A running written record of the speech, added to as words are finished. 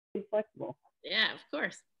be flexible. Yeah, of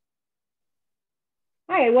course.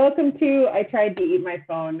 Hi, welcome to I Tried to Eat My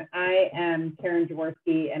Phone. I am Karen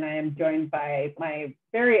Jaworski, and I am joined by my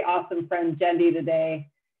very awesome friend Jendy today.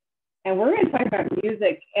 And we're going to talk about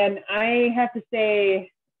music. And I have to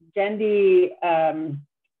say, Jendy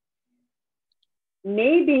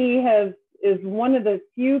is one of the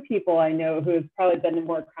few people I know who has probably been to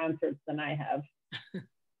more concerts than I have.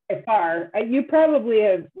 By far, you probably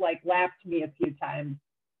have like lapped me a few times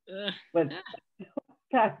with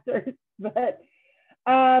concerts, but.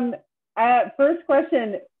 First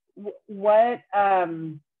question, what,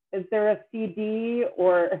 is there a CD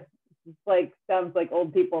or like, sounds like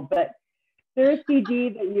old people, but is there a CD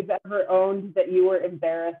that you've ever owned that you were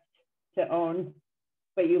embarrassed to own,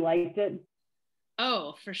 but you liked it?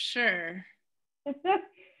 Oh, for sure.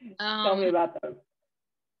 Tell me about those.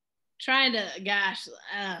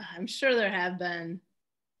 I'm sure there have been.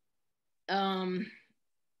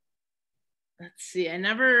 Let's see. I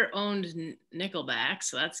never owned Nickelback,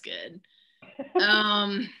 so that's good.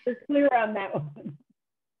 You're clear on that one.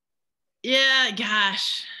 Yeah,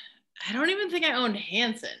 gosh. I don't even think I owned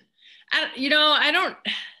Hanson. I don't.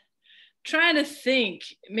 Trying to think.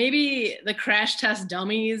 Maybe the Crash Test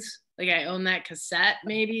Dummies. Like I owned that cassette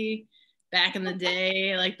maybe back in the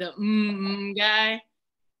day, like the guy.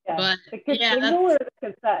 Yeah. But the single or the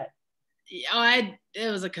cassette?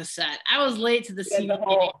 It was a cassette. I was late to the CD.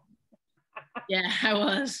 Yeah, I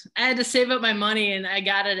was. I had to save up my money, and I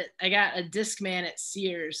got a Discman at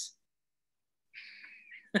Sears.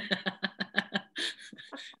 And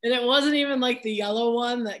it wasn't even like the yellow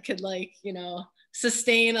one that could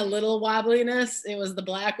sustain a little wobbliness. It was the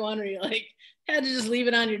black one where you had to just leave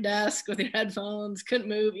it on your desk with your headphones, couldn't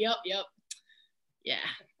move. Yep. Yeah.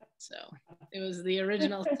 So it was the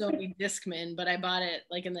original Sony Discman, but I bought it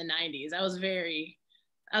in the 90s. I was very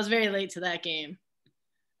late to that game.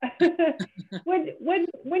 when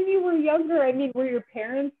you were younger, I mean, were your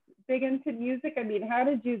parents big into music? I mean, how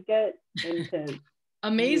did you get into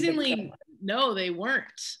Amazingly, no, they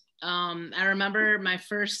weren't. I remember my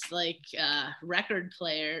first record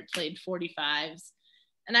player played 45s,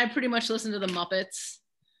 and I pretty much listened to the Muppets.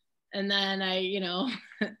 And then I,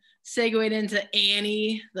 segued into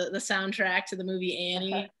Annie, the soundtrack to the movie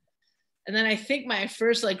Annie. And then I think my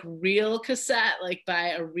first real cassette, by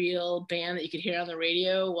a real band that you could hear on the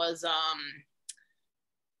radio was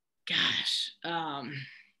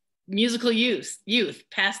Musical Youth,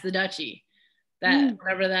 Pass the Dutchie.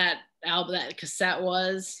 Whatever that album, that cassette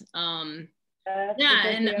was. And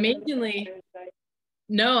amazingly,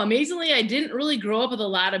 I didn't really grow up with a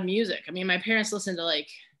lot of music. I mean, my parents listened to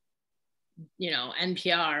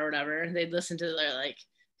NPR or whatever. They'd listen to their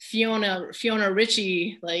Fiona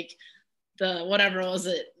Ritchie,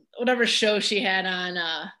 whatever show she had on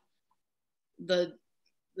the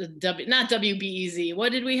not WBEZ.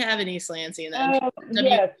 What did we have in East Lansing then?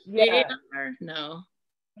 Yes, yeah. No.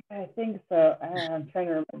 I think so. I'm trying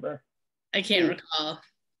to remember. I can't recall.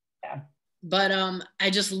 Yeah. But I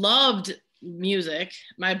just loved music.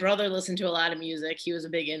 My brother listened to a lot of music. He was a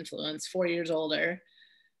big influence, 4 years older.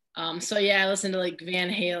 So yeah, I listened to Van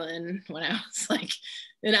Halen when I was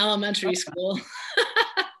in elementary school.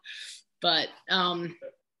 But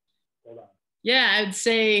yeah, I'd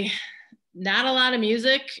say not a lot of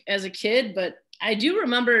music as a kid, but I do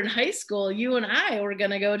remember in high school, you and I were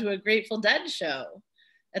going to go to a Grateful Dead show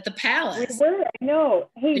at the Palace. We were, I know.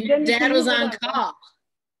 Hey, and your dad was on call,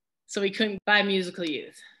 so we couldn't buy Musical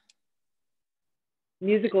Youth.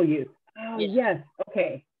 Musical Youth. Oh, yeah. Yes.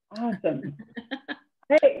 Okay. Awesome.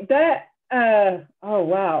 Hey, oh,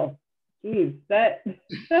 wow. Geez, that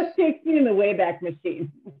takes me in the Wayback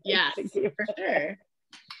Machine. Yeah, for sure.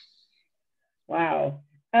 Wow.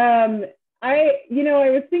 I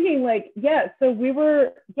was thinking so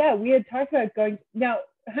we had talked about going. Now,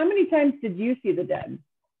 how many times did you see the Dead?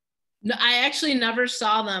 No, I actually never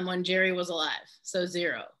saw them when Jerry was alive. So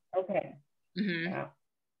 0. Okay. Mm-hmm. Wow.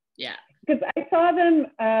 Yeah. Because I saw them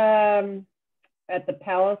at the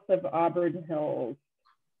Palace of Auburn Hills.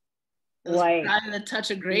 It was probably the Touch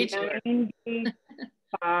of Grey tour. 95,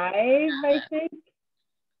 I think.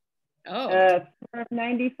 Oh.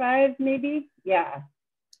 95, maybe. Yeah.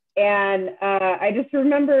 And I just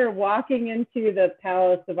remember walking into the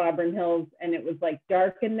Palace of Auburn Hills, and it was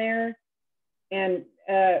dark in there. And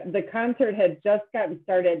the concert had just gotten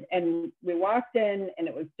started, and we walked in, and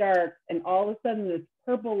it was dark, and all of a sudden this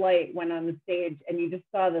purple light went on the stage, and you just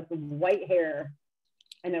saw this white hair,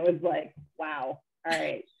 and it was wow, all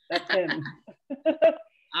right, that's him.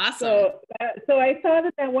 Awesome. So I saw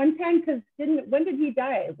that one time, because when did he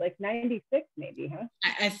die? It was 96 maybe, huh?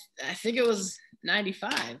 I think it was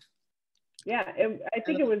 95. Yeah, I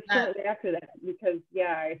think it was shortly after that because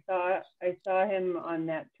I saw him on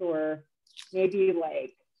that tour, maybe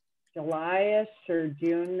like July-ish or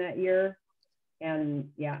June that year, and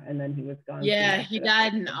then he was gone. Yeah, he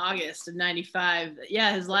died in August of '95.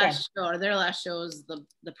 Yeah, his last show, or their last show, was the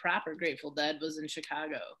proper Grateful Dead, was in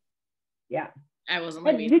Chicago. Yeah, I wasn't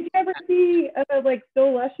living. Did you ever see like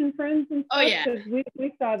Phil Lesh and Friends and stuff? Oh yeah, because we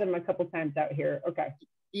saw them a couple times out here. Okay.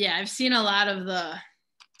 Yeah, I've seen a lot of the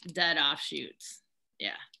Dead offshoots.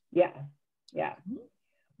 Yeah.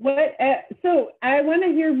 What? So I want to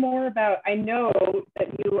hear more about. I know that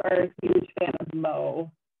you are a huge fan of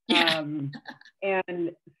Mo. Yeah.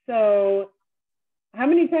 And so, how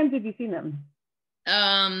many times have you seen them?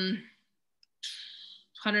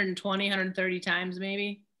 120, 130 times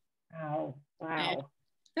maybe. Wow.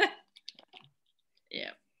 Yeah.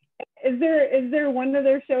 Is there one of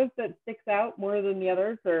their shows that sticks out more than the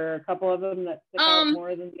others, or a couple of them that stick out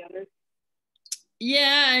more than the others?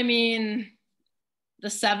 Yeah, I mean, the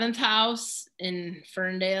Seventh House in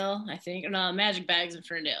Ferndale, I think. No, Magic Bags in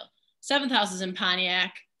Ferndale. Seventh House is in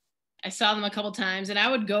Pontiac. I saw them a couple times, and I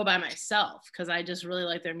would go by myself because I just really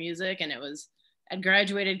liked their music. And I'd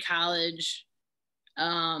graduated college,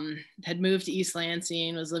 had moved to East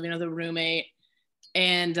Lansing, was living with a roommate,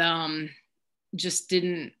 and just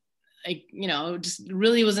didn't, like, just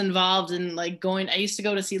really was involved in like going. I used to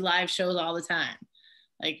go to see live shows all the time,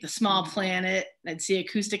 like the Small Planet. I'd see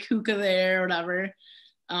Acoustic Hookah there or whatever.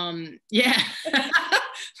 Yeah.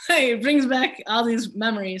 It brings back all these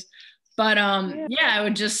memories. But yeah, I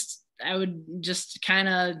would just kind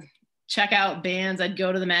of check out bands. I'd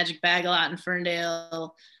go to the Magic Bag a lot in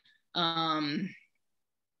Ferndale.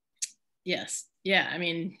 Yes. Yeah. I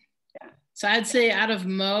mean, so I'd say out of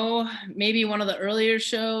Mo, maybe one of the earlier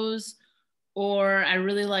shows, or I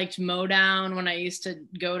really liked Modown when I used to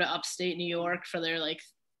go to upstate New York for their like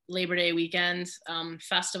Labor Day weekend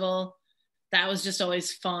festival. That was just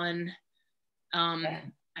always fun. I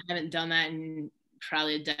haven't done that in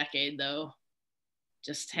probably a decade though.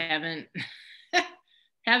 Just haven't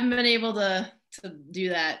been able to do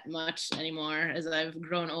that much anymore as I've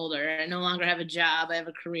grown older. I no longer have a job. I have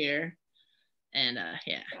a career. And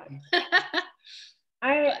yeah.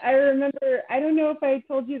 I remember, I don't know if I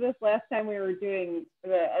told you this last time we were doing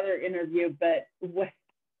the other interview, but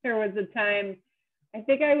there was a time, I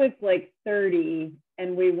think I was like 30,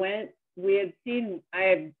 and I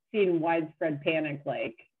had seen Widespread Panic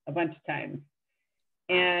like a bunch of times.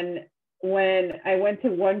 And when I went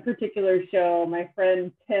to one particular show, my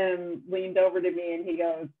friend Tim leaned over to me and he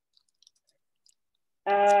goes,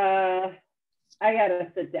 I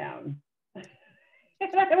gotta sit down.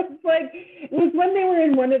 And I was like, it was when they were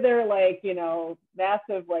in one of their like,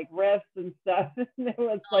 massive like riffs and stuff. And it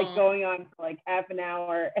was like going on for like half an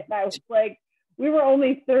hour. And I was like, we were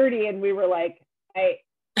only 30 and we were like, I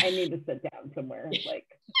need to sit down somewhere. Like,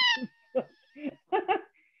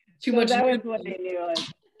 too much. That was what I knew. Like,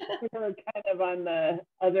 we were kind of on the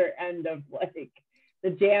other end of like the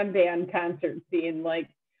jam band concert scene. Like,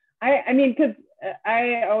 I mean, because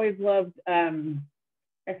I always loved, I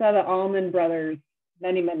saw the Allman Brothers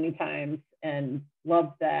many, many times and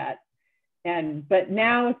loved that. But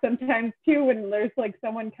now sometimes too, when there's like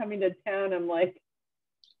someone coming to town, I'm like,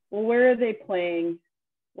 well, where are they playing?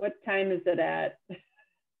 What time is it at?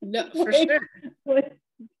 No, for sure. I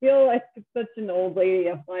feel like such an old lady.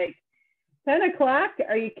 I'm like, 10 o'clock?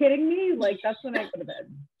 Are you kidding me? Like, that's when I go to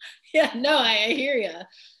bed. Yeah, no, I hear you.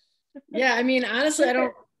 Yeah, I mean, honestly,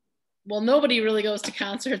 nobody really goes to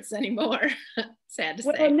concerts anymore. Sad to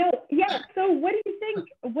say. Well, no, yeah. So what do you think?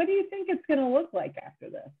 What do you think it's going to look like after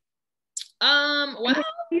this? Well, I've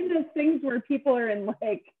seen those things where people are in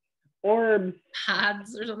like orbs,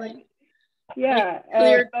 pods or something. Yeah, like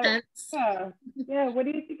clear tents. Yeah. What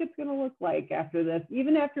do you think it's going to look like after this?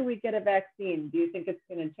 Even after we get a vaccine, do you think it's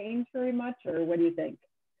going to change very much, or what do you think?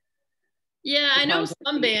 Yeah, I know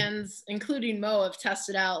some bands, including Mo, have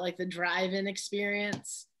tested out like the drive-in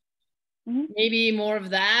experience. Mm-hmm. Maybe more of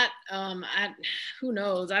that. Who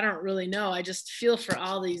knows? I don't really know. I just feel for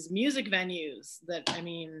all these music venues that, I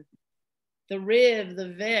mean, the Riv, the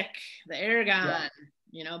Vic, the Aragon,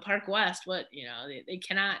 Park West, they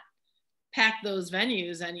cannot pack those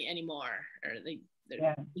venues anymore, or they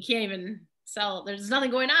can't even sell. There's nothing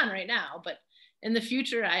going on right now, but in the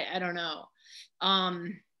future, I don't know.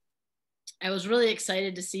 I was really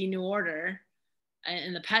excited to see New Order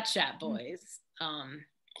and the Pet Shop Boys.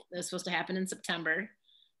 It was supposed to happen in September,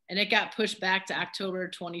 and it got pushed back to October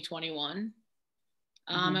 2021.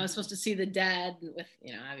 I was supposed to see the Dead with,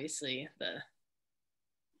 obviously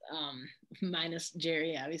minus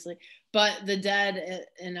Jerry, obviously. But the Dead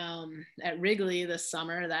at Wrigley this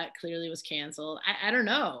summer, that clearly was canceled. I don't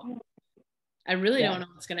know. I really don't know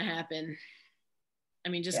what's going to happen. I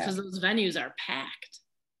mean, just because those venues are packed.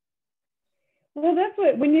 Well, that's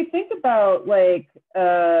what, when you think about like,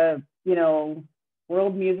 you know,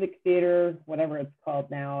 World Music Theater, whatever it's called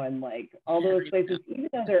now, and like all those places, even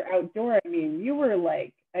though they're outdoor, I mean, you were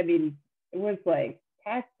like, I mean, it was like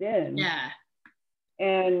packed in. Yeah.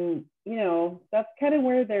 And, you know, that's kind of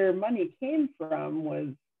where their money came from, was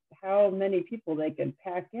how many people they could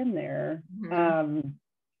pack in there.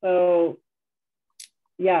 So,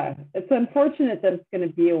 yeah, it's unfortunate that it's going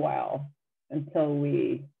to be a while until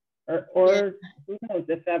we, or who knows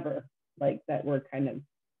if ever, like that we're kind of.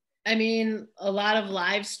 I mean, a lot of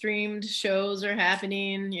live streamed shows are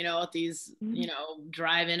happening, you know, at these, you know,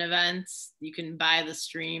 drive-in events. You can buy the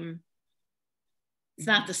stream. It's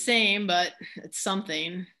not the same, but it's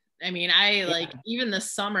something. I mean, I like, even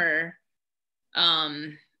this summer,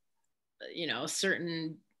 you know,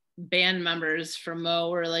 certain band members from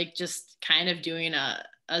Mo were like just kind of doing a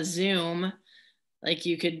Zoom. Like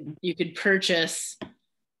you could purchase,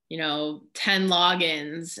 you know, 10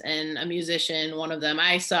 logins, and a musician, one of them,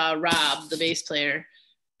 I saw Rob, the bass player,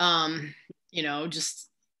 you know, just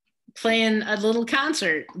playing a little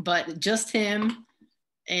concert, but just him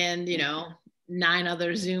and, you know, 9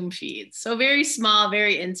 other Zoom feeds. So very small,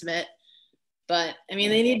 very intimate, but I mean,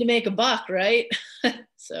 they need to make a buck, right?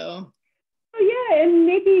 So. Oh, yeah, and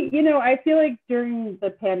maybe, you know, I feel like during the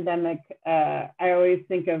pandemic, I always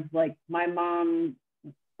think of like my mom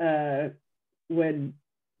would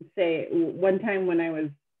say, one time when I was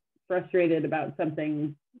frustrated about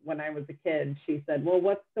something when I was a kid, she said, well,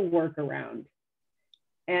 what's the workaround?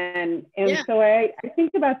 And so I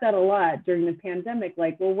think about that a lot during the pandemic,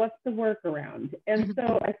 like, well, what's the workaround? And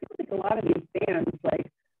so I feel like a lot of these bands, like,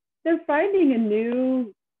 they're finding a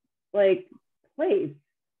new, like, place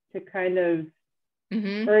to kind of,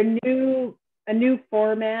 or a new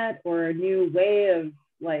format, or a new way of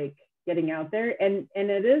like getting out there. And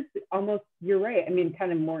it is almost, you're right, I mean,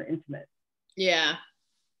 kind of more intimate. Yeah.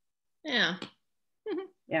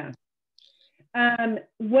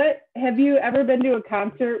 What, have you ever been to a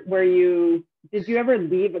concert where did you ever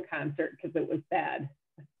leave a concert because it was bad?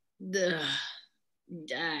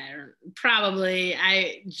 Probably.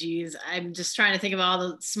 I'm just trying to think of all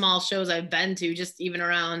the small shows I've been to, just even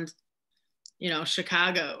around, you know,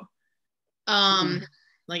 Chicago,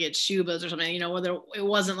 like at Shuba's or something, you know, whether it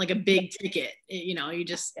wasn't like a big ticket, you know, you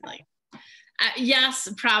just like, yes,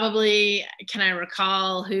 probably. Can I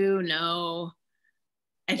recall who? No.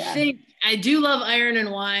 I think I do love Iron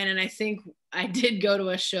and Wine, and I think I did go to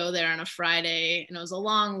a show there on a Friday, and it was a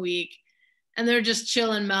long week, and they're just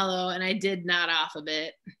chill and mellow, and I did nod off a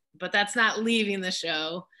bit, but that's not leaving the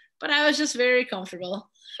show. But I was just very comfortable.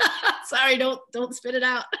 Sorry, don't spit it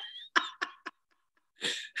out.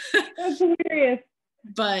 That's hilarious.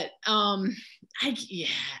 But I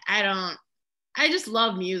just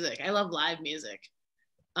love music. I love live music.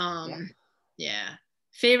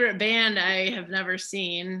 Favorite band I have never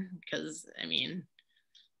seen, because I mean,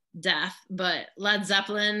 death, but Led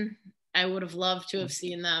Zeppelin, I would have loved to have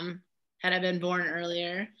seen them had I been born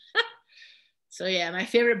earlier. So yeah, my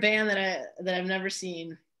favorite band that I've never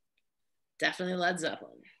seen, definitely Led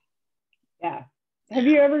Zeppelin. Yeah. Have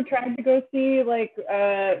you ever tried to go see, like,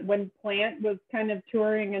 when Plant was kind of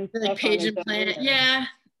touring and stuff? Like Page and Plant? Yeah,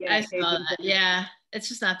 I saw that. Plant. Yeah, it's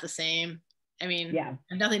just not the same. I mean, I have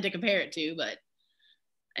nothing to compare it to, but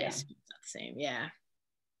it's not the same. Yeah.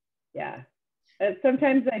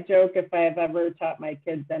 Sometimes I joke, if I have ever taught my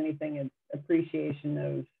kids anything, it's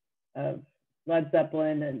appreciation of Led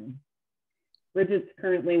Zeppelin, and Bridget's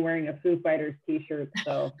currently wearing a Foo Fighters t-shirt,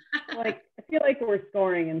 so like I feel like we're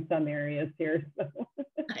scoring in some areas here. So.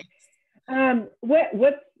 Nice.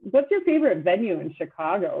 What's your favorite venue in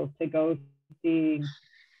Chicago to go see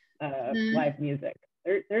live music?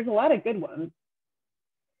 There's a lot of good ones.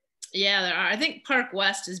 Yeah, there are. I think Park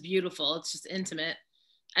West is beautiful. It's just intimate.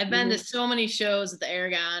 I've been to so many shows at the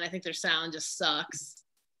Aragon. I think their sound just sucks,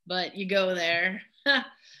 but you go there.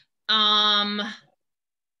 I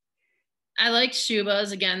like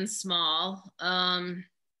Shuba's, again, small. I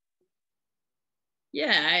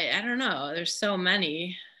don't know. There's so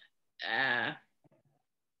many.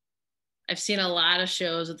 I've seen a lot of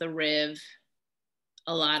shows at the Riv.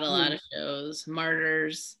 A lot of shows.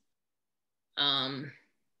 Martyrs. Gosh,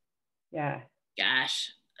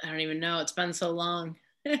 I don't even know. It's been so long.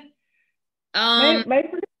 My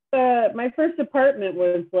first apartment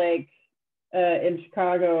was like in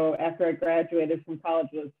Chicago after I graduated from college,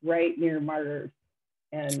 was right near Martyrs,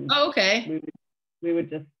 and okay, we would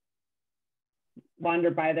just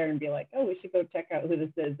wander by there and be like, oh, we should go check out who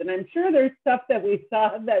this is. And I'm sure there's stuff that we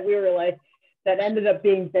saw that we were like, that ended up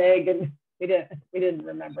being big and we didn't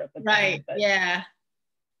remember at the time. Right. But. Yeah,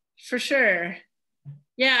 for sure.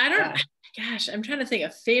 Yeah, I don't, gosh, I'm trying to think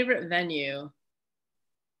of favorite venue.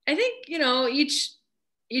 I think, you know, each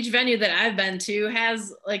venue that I've been to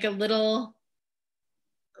has like a little,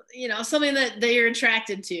 you know, something that you're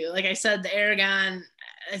attracted to. Like I said, the Aragon,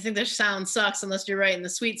 I think their sound sucks unless you're right in the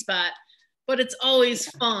sweet spot, but it's always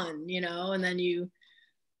fun, you know, and then you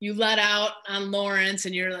let out on Lawrence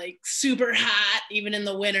and you're like super hot even in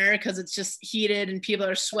the winter because it's just heated and people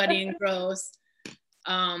are sweaty and gross.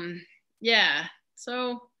 Yeah,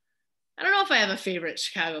 so I don't know if I have a favorite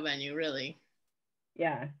Chicago venue, really.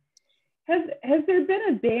 Yeah. Has there been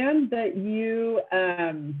a band that you,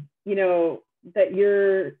 you know, that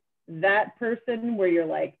you're that person where you're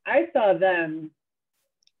like, I saw them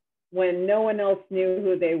when no one else knew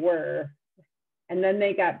who they were, and then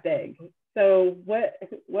they got big. So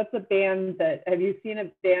what's a band that, have you seen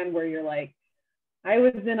a band where you're like, I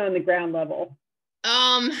was in on the ground level?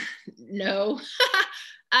 No.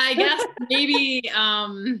 I guess maybe,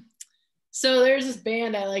 so there's this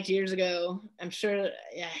band I liked years ago. I'm sure,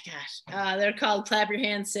 yeah, gosh. They're called Clap Your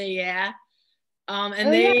Hands, Say Yeah.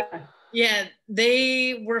 And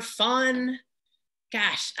they were fun.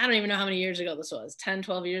 Gosh, I don't even know how many years ago this was. 10,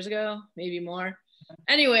 12 years ago, maybe more.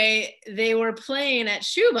 Anyway, they were playing at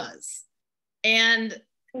Shuba's and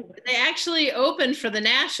they actually opened for the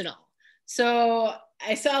National. So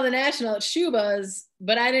I saw the National at Shuba's,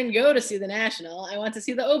 but I didn't go to see the National. I went to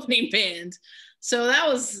see the opening band. So that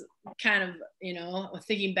was kind of, you know,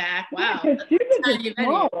 thinking back, wow. Shuba's is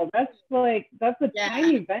small. That's a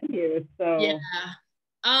tiny venue. So yeah.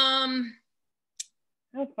 How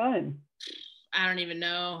fun. I don't even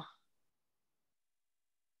know.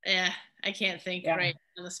 Yeah, I can't think right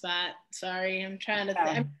on the spot. Sorry, I'm trying to think.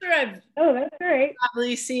 I'm sure I've that's great.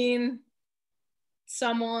 probably seen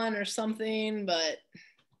someone or something, but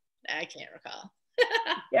I can't recall.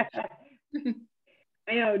 Yeah.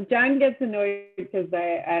 I know John gets annoyed because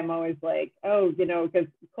I'm always like, oh, you know, because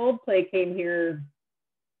Coldplay came here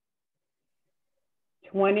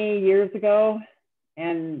 20 years ago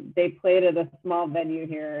and they played at a small venue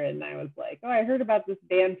here. And I was like, oh, I heard about this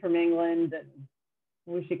band from England and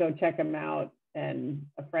we should go check them out. And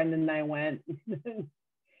a friend and I went. Then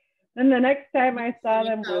the next time I saw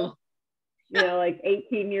them was, you know, like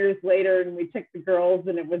 18 years later, and we took the girls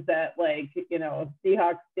and it was at like, you know,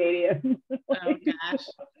 Seahawks Stadium. Oh gosh.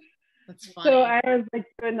 That's funny. So I was like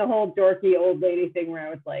doing the whole dorky old lady thing where I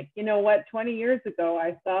was like, you know what, 20 years ago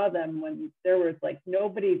I saw them when there was like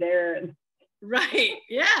nobody there. And right.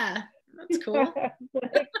 Yeah. That's cool.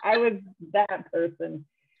 like, I was that person.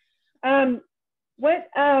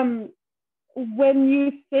 When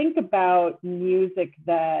you think about music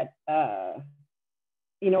that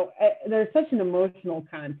you know, there's such an emotional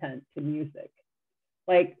content to music.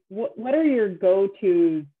 Like, what are your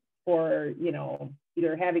go-tos for, you know,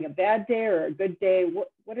 either having a bad day or a good day?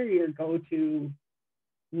 What are your go-to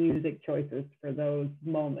music choices for those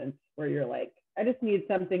moments where you're like, I just need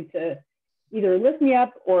something to either lift me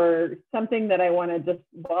up or something that I want to just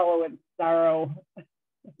wallow in sorrow?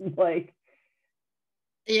 Like,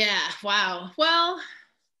 yeah, wow. Well,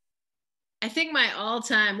 I think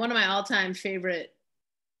one of my all-time favorite,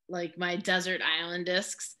 like my desert island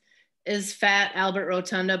discs, is Fat Albert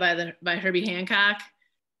Rotunda by Herbie Hancock.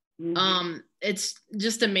 Mm-hmm. It's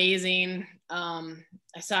just amazing. I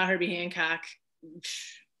saw Herbie Hancock,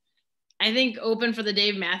 I think, open for the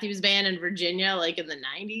Dave Matthews Band in Virginia, like in the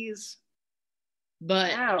 90s.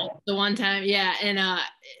 But wow. The one time, yeah, and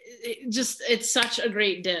it's such a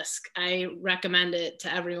great disc. I recommend it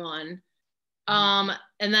to everyone. And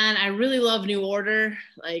then I really love New Order.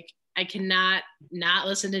 Like, I cannot not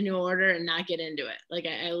listen to New Order and not get into it. Like,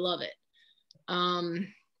 I love it. And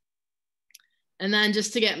then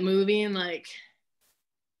just to get moving, like,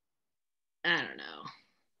 I don't know.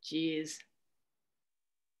 Jeez.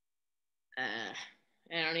 I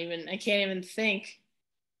can't even think.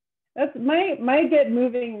 That's my get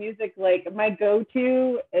moving music. Like, my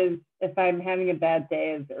go-to is, if I'm having a bad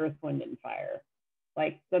day, is Earth, Wind and Fire.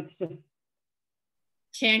 Like, that's just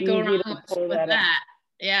can't go wrong with that.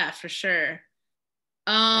 Yeah, for sure.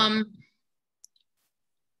 Yeah,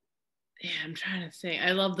 I'm trying to think.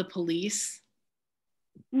 I love The Police.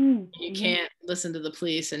 You can't listen to The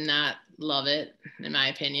Police and not love it, in my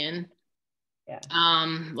opinion. Yeah.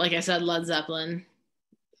 Like I said, Led Zeppelin.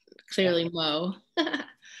 Clearly Mo.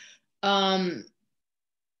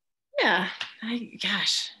 Yeah, I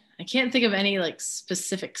can't think of any like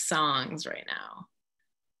specific songs right now.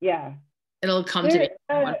 Yeah, it'll come to me.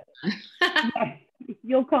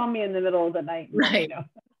 you'll call me in the middle of the night. Right.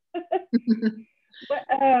 But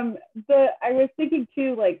I was thinking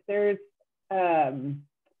too, like there's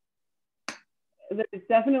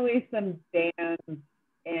definitely some bands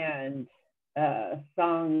and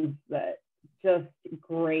songs that just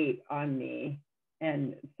grate on me.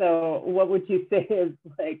 And so what would you say is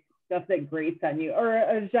like stuff that grates on you, or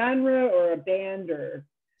a genre or a band? Or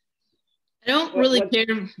I don't really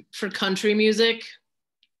care for country music.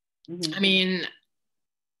 Mm-hmm. I mean,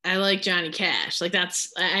 I like Johnny Cash. Like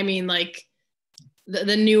that's, I mean, like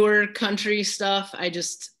the newer country stuff, I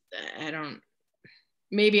don't,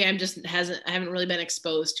 maybe I haven't really been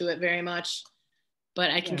exposed to it very much,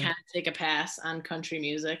 but I can kind of take a pass on country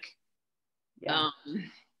music. Yeah.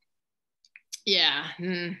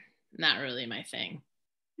 Not really my thing.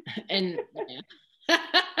 And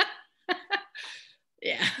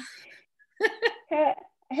yeah.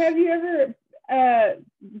 Have you ever,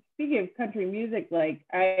 speaking of country music, like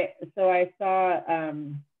I saw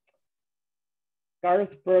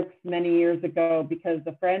Garth Brooks many years ago because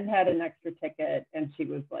a friend had an extra ticket and she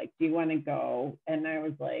was like, do you want to go? And I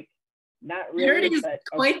was like, not really. I heard he's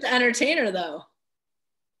quite the entertainer though.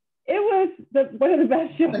 It was one of the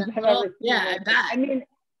best shows I've ever seen. Yeah, I bet. I mean,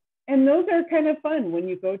 and those are kind of fun when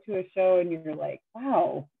you go to a show and you're like,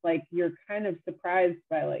 wow, like you're kind of surprised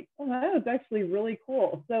by like, oh, that was actually really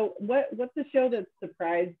cool. So what's the show that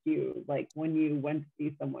surprised you, like when you went to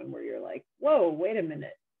see someone where you're like, whoa, wait a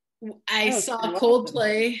minute? I saw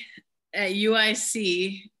Coldplay at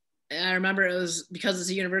UIC. And I remember it was because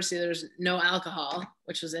it's a university, there's no alcohol,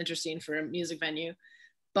 which was interesting for a music venue.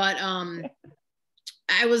 But I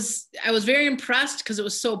was very impressed because it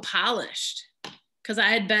was so polished. Because I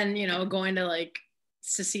had been, going to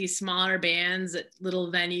to see smaller bands at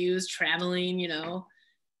little venues, traveling,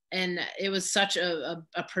 and it was such a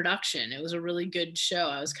production. It was a really good show.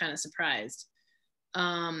 I was kind of surprised.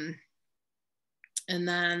 And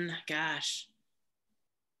then, gosh,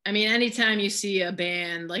 I mean, anytime you see a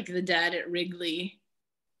band like the Dead at Wrigley,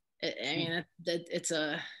 it's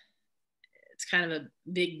kind of a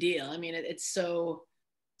big deal. I mean, it's so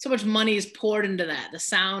much money is poured into that. The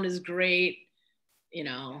sound is great.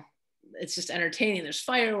 It's just entertaining. There's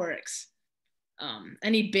fireworks.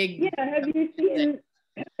 Any big. Yeah.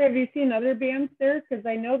 Have you seen other bands there? Because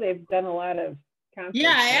I know they've done a lot of concerts.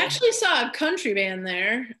 Yeah, I actually saw a country band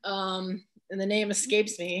there. And the name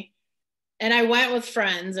escapes me. And I went with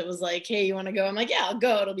friends. It was like, hey, you want to go? I'm like, yeah, I'll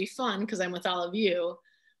go. It'll be fun because I'm with all of you.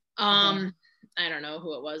 I don't know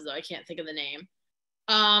who it was though. I can't think of the name.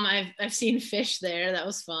 I've seen Fish there. That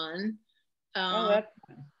was fun. That's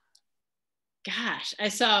fun. Gosh, I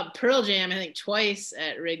saw Pearl Jam, I think twice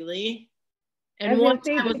at Wrigley. And once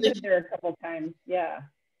I was there a couple times. Yeah.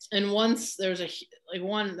 And once there was the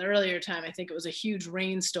earlier time, I think it was a huge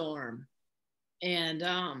rainstorm. And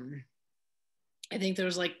I think there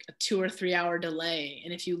was like a 2 or 3 hour delay.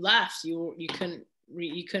 And if you left, you couldn't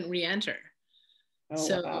re-enter.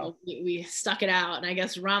 Wow. we stuck it out. And I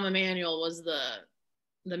guess Rahm Emanuel was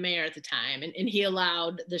the mayor at the time. And he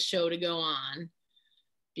allowed the show to go on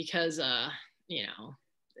because we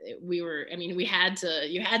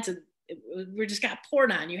just got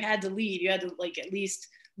poured on. You had to leave. You had to at least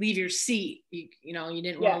leave your seat. You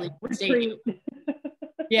didn't want to leave the stage.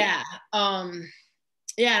 Yeah. And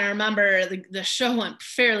I remember the show went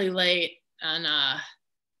fairly late and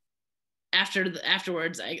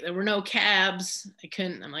afterwards there were no cabs.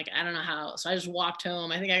 I'm like, I don't know how. So I just walked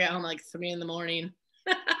home. I think I got home like 3 a.m.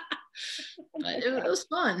 But it was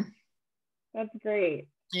fun. That's great.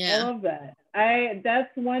 Yeah. I love that. That's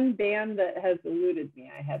one band that has eluded me.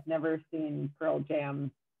 I have never seen Pearl Jam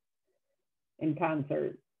in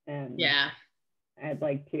concert, and yeah, I'd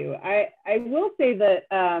like to. I will say that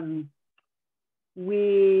and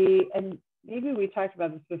maybe we talked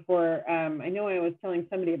about this before. I know I was telling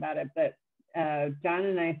somebody about it, but John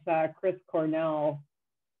and I saw Chris Cornell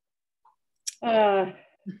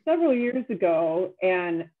several years ago,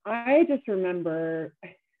 and I just remember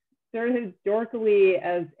sort of dorkily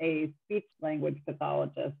as a speech language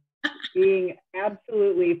pathologist being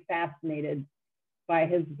absolutely fascinated by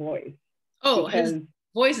his voice. Oh, his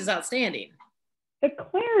voice is outstanding. The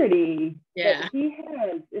clarity that he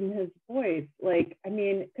has in his voice,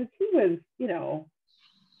 because he was,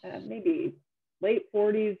 maybe late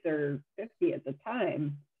 40s or 50 at the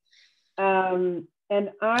time. And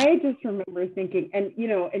I just remember thinking, and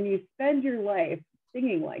you spend your life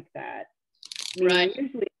singing like that. Right. You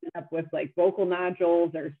usually end up with like vocal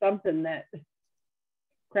nodules or something that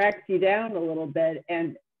cracks you down a little bit.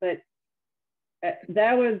 But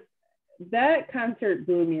that concert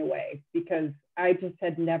blew me away because I just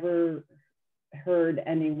had never heard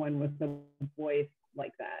anyone with a voice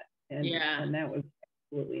like that. Yeah. And that was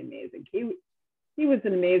absolutely amazing. He was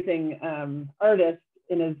an amazing artist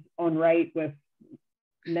in his own right, with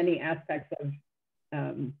many aspects of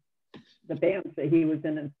the bands that he was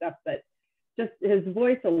in and stuff, but just his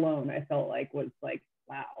voice alone, I felt like was like,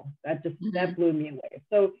 wow, that blew me away.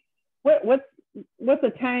 So what's a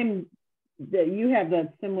time that you have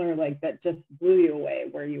that's similar, like that just blew you away,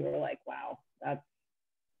 where you were like, wow, that's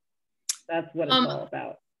what it's all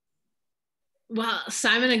about? Well,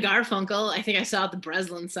 Simon and Garfunkel, I think I saw at the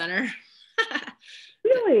Breslin Center.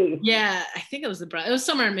 Really? Yeah, I think it was it was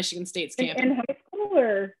somewhere in Michigan State's campus. In high school,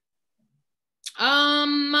 or?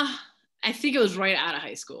 I think it was right out of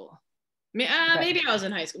high school. Maybe I was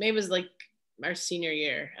in high school. Maybe it was like our senior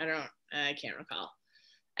year. I can't recall.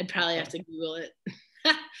 I'd probably have to Google it.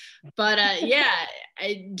 But yeah,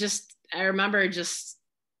 I remember just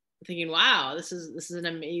thinking, wow, this is an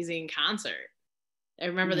amazing concert. I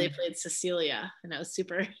remember they played Cecilia, and it was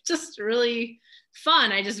super, just really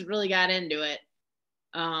fun. I just really got into it.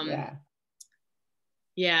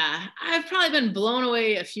 Yeah, I've probably been blown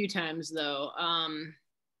away a few times though.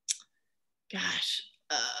 Gosh,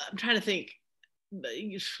 I'm trying to think.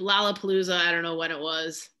 Lollapalooza, I don't know when it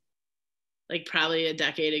was, like probably a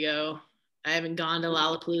decade ago. I haven't gone to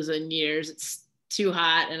Lollapalooza in years. It's too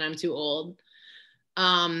hot and I'm too old.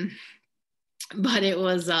 But it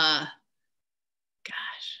was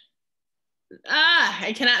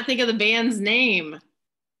I cannot think of the band's name.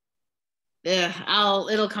 Yeah,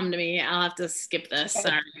 it'll come to me. I'll have to skip this.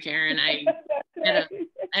 Sorry, Karen.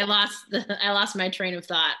 I lost my train of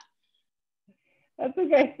thought. That's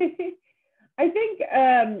okay. I think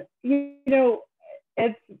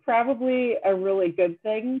it's probably a really good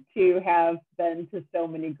thing to have been to so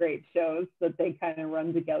many great shows that they kind of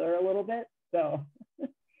run together a little bit. So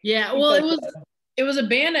yeah, well, it was a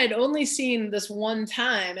band I'd only seen this one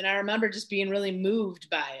time, and I remember just being really moved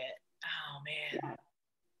by it. Oh man.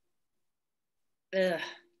 Yeah.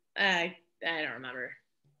 I don't remember.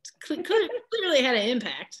 Clearly had an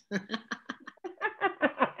impact.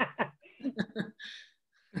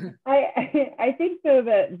 I think though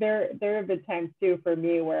that there have been times too for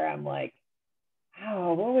me where I'm like,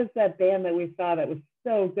 oh, what was that band that we saw that was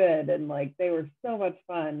so good, and like they were so much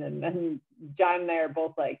fun, and then John and I are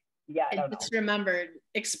both like, yeah, I don't know. Just remembered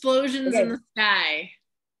Explosions in the Sky,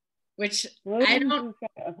 which I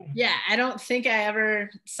don't think I ever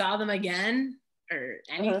saw them again or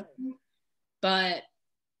anything, but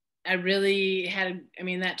I really had,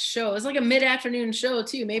 that show, it was like a mid-afternoon show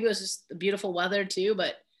too. Maybe it was just the beautiful weather too,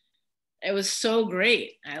 but it was so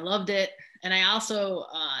great. I loved it. And I also,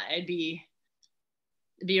 I'd be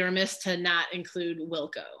remiss to not include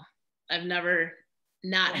Wilco. I've never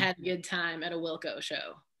not had a good time at a Wilco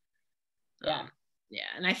show. Yeah.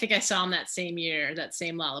 And I think I saw them that same year, that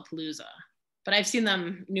same Lollapalooza, but I've seen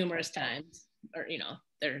them numerous times, or,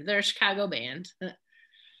 they're a Chicago band. But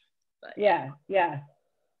yeah.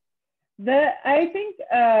 I think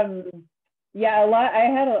a lot.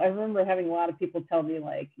 I remember having a lot of people tell me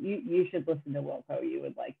like, you should listen to Wilco, you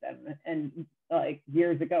would like them, and like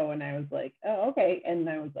years ago, and I was like, oh, okay, and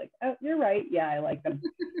I was like, oh, you're right, yeah, I like them.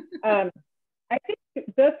 I think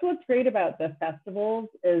that's what's great about the festivals,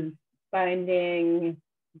 is finding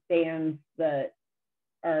bands that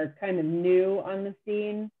are kind of new on the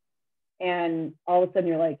scene, and all of a sudden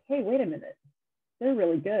you're like, hey, wait a minute, they're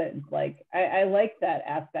really good. Like I like that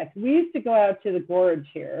aspect. We used to go out to the Gorge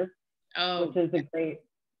here, which is a great,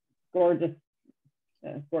 gorgeous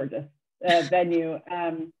venue,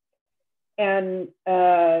 and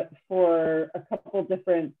for a couple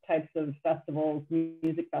different types of festivals,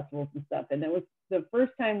 music festivals and stuff. And it was the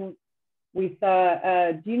first time we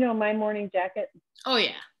saw, do you know My Morning Jacket? Oh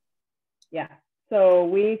yeah. Yeah. So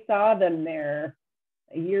we saw them there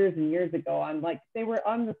years and years ago they were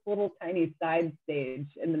on this little tiny side stage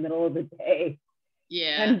in the middle of the day.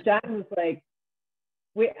 Yeah. And John was like,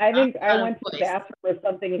 I think I went to the bathroom or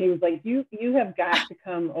something, and he was like, you have got to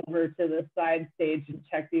come over to the side stage and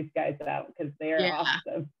check these guys out, because they are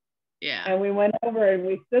awesome. Yeah. And we went over and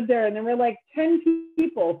we stood there, and there were like 10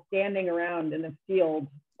 people standing around in a field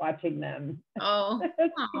watching them. Oh.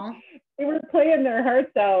 They were playing their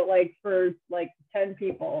hearts out for 10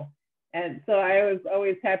 people. And so I was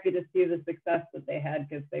always happy to see the success that they had,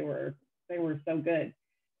 because they were so good.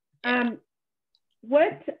 Yeah.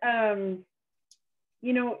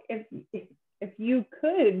 If you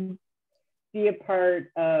could be a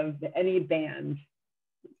part of any band,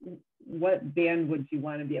 what band would you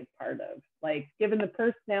want to be a part of? Like, given the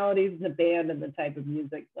personalities in the band and the type of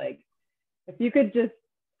music, like if you could just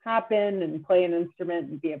hop in and play an instrument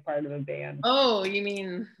and be a part of a band. Oh, you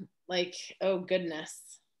mean Like, oh goodness.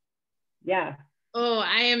 Yeah. Oh,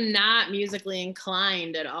 I am not musically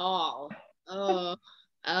inclined at all. Oh,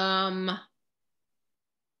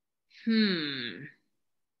 hmm.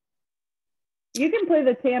 You can play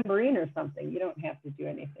the tambourine or something. You don't have to do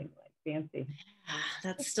anything like fancy.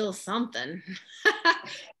 That's still something.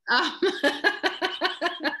 um,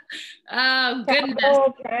 oh goodness.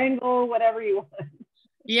 Triangle, whatever you want.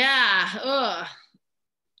 Yeah. Ugh.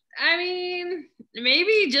 I mean,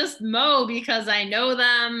 maybe just Mo because I know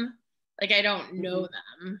them. Like I don't know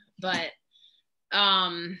them, but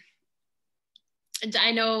I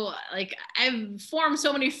know like I've formed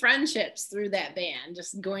so many friendships through that band,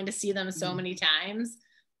 just going to see them so many times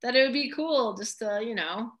that it would be cool just to, you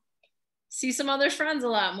know, see some other friends a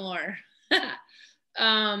lot more.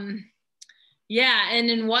 Yeah, and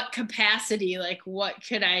in what capacity? Like what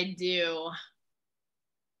could I do?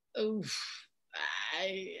 Oof.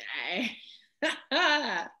 I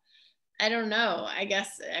I don't know. I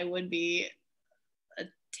guess I would be a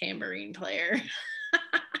tambourine player.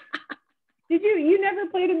 Did you never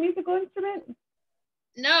played a musical instrument?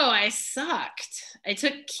 No, I sucked. I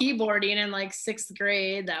took keyboarding in like 6th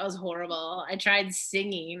grade. That was horrible. I tried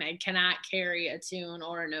singing. I cannot carry a tune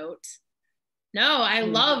or a note. No, I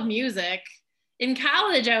love music. In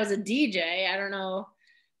college, I was a DJ. I don't know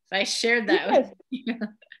if I shared that with you.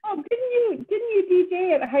 Oh, didn't you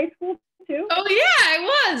DJ at high school too? Oh yeah, I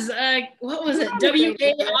was. What was it?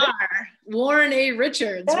 WAR, Warren A.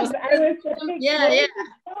 Richards. I was thinking, yeah.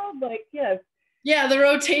 Like, yes. Yeah, the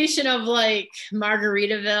rotation of like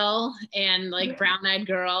Margaritaville and like Brown Eyed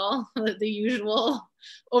Girl, the usual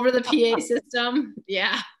over the PA system.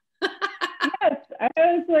 Yeah. Yes, I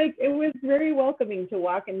was like, it was very welcoming to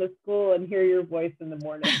walk into school and hear your voice in the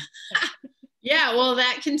morning. Yeah, well,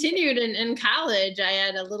 that continued in college. I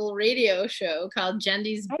had a little radio show called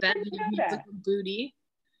Jendy's Musical Booty.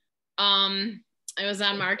 I was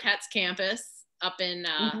on Marquette's campus up in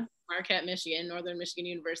Marquette, Michigan, Northern Michigan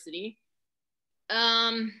University.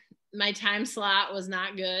 My time slot was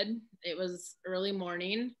not good. It was early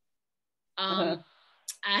morning.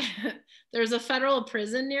 There's a federal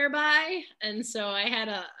prison nearby, and so I had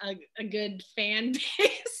a good fan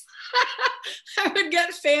base. I would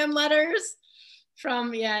get fan letters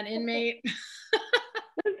from an inmate.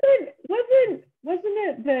 wasn't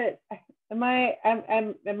it that am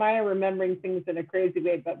I remembering things in a crazy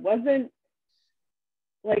way, but wasn't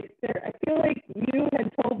like there, I feel like you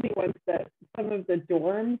had told me once that some of the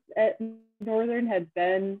dorms at Northern had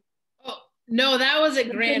been. Oh no, that was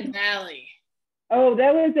at Grand Valley. Oh,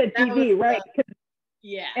 that was at DV, right?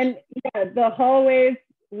 Yeah. And yeah, the hallways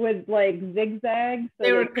would like zigzag, so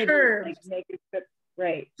they were curved. Like, make it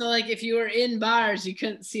right. So like if you were in bars, you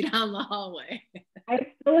couldn't see down the hallway. I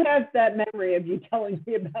still have that memory of you telling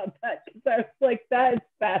me about that because I was like, that is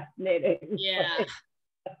fascinating. Yeah.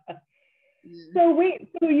 So wait,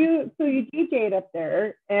 so you DJ'd up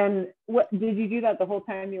there, and what did you do that the whole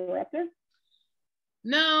time you were up there?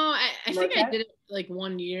 No, I think I did it like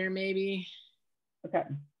 1 year maybe. Okay.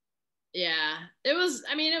 Yeah, it was.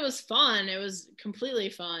 I mean, it was fun. It was completely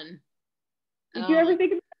fun. Did you ever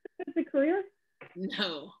think about it as a career?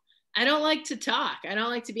 No, I don't like to talk. I don't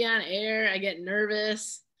like to be on air. I get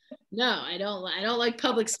nervous. No, I don't like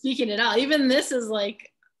public speaking at all. Even this is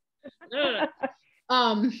like, but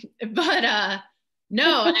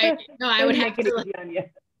no, I would have to.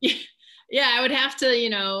 Yeah, I would have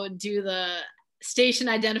to, do the station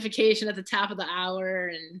identification at the top of the hour,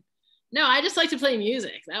 and no, I just like to play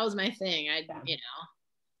music. That was my thing.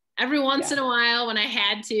 Every once in a while when I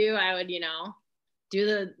had to, I would,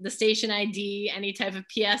 do the station ID, any type of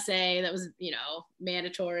PSA that was,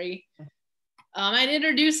 mandatory. I'd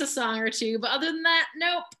introduce a song or two, but other than that,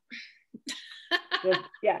 nope. Just,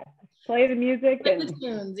 play the music and the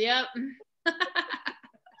tunes. Yep.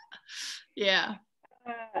 Yeah.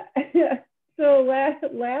 So last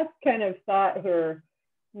kind of thought here.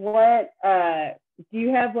 What do you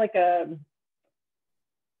have like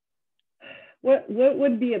what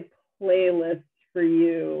would be a playlist for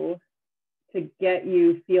you to get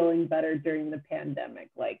you feeling better during the pandemic?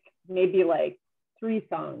 Like maybe like 3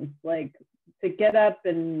 songs, like to get up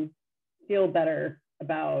and feel better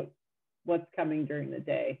about what's coming during the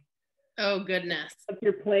day. Oh goodness. What's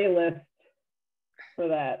your playlist for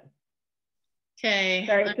that? Okay.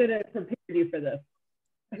 Sorry, I should have prepared you for this.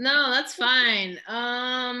 No, that's fine.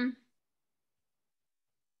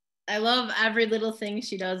 I love Every Little Thing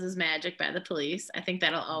She Does Is Magic by The Police. I think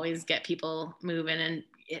that'll always get people moving, and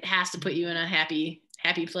it has to put you in a happy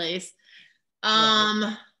place.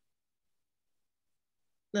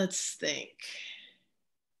 Let's think.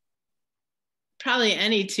 Probably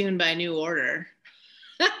any tune by New Order.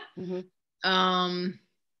 Mhm.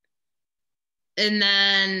 And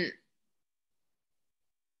then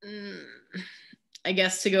I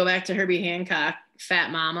guess to go back to Herbie Hancock,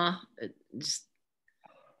 Fat Mama, just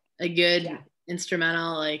a good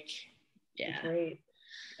instrumental, like, yeah. Great.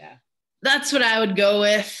 Yeah. That's what I would go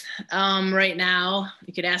with right now.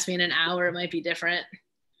 You could ask me in an hour, it might be different.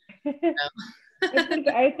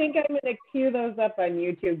 I think I'm gonna queue those up on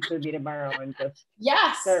YouTube for me tomorrow and just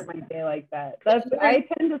start my day like that. I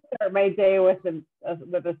tend to start my day with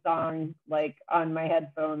a song like on my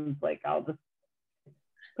headphones. Like I'll just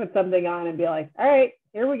put something on and be like, all right,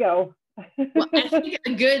 here we go. Well, I think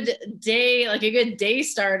a good day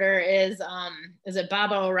starter is it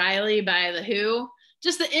Baba O'Reilly by The Who?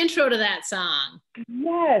 Just the intro to that song.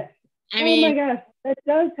 Yes. I mean, my gosh, that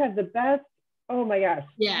does have the best. Oh my gosh.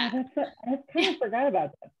 Yeah. I kind of forgot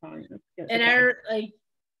about that song. And I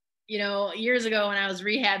years ago when I was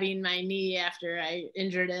rehabbing my knee after I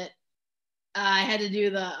injured it, I had to do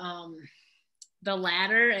the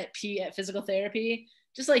ladder at physical therapy.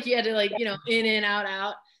 Just like you had to in and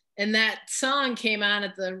out. And that song came on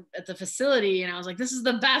at the facility, and I was like, this is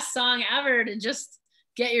the best song ever to just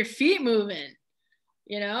get your feet moving.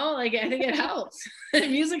 I think it helps.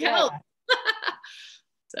 Music helps.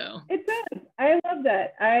 So it does. I love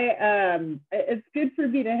that. It's good for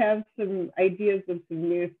me to have some ideas of some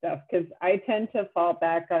new stuff, because I tend to fall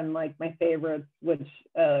back on like my favorites, which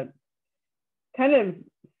kind of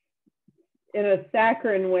in a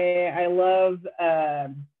saccharine way, I love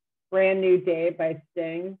Brand New Day by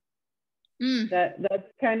Sting.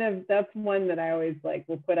 That's one that I always like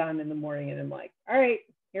will put on in the morning, and I'm like, all right,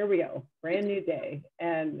 here we go, brand new day.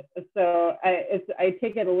 And so I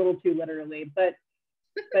take it a little too literally, but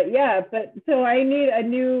so I need a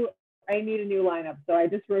new lineup. So I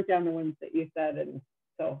just wrote down the ones that you said, and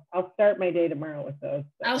so I'll start my day tomorrow with those.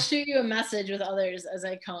 So. I'll shoot you a message with others as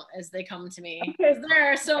they come to me. Okay.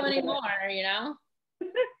 There are so many more,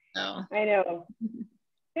 So. I know.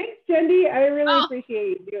 Thanks, Jendy. I really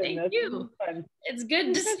appreciate you doing this. Thank you. It's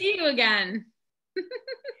good to see you again.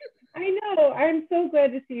 I know. I'm so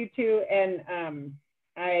glad to see you too, and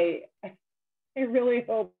I really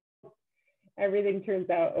hope everything turns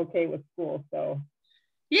out okay with school. So.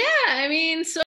 Yeah, I mean, so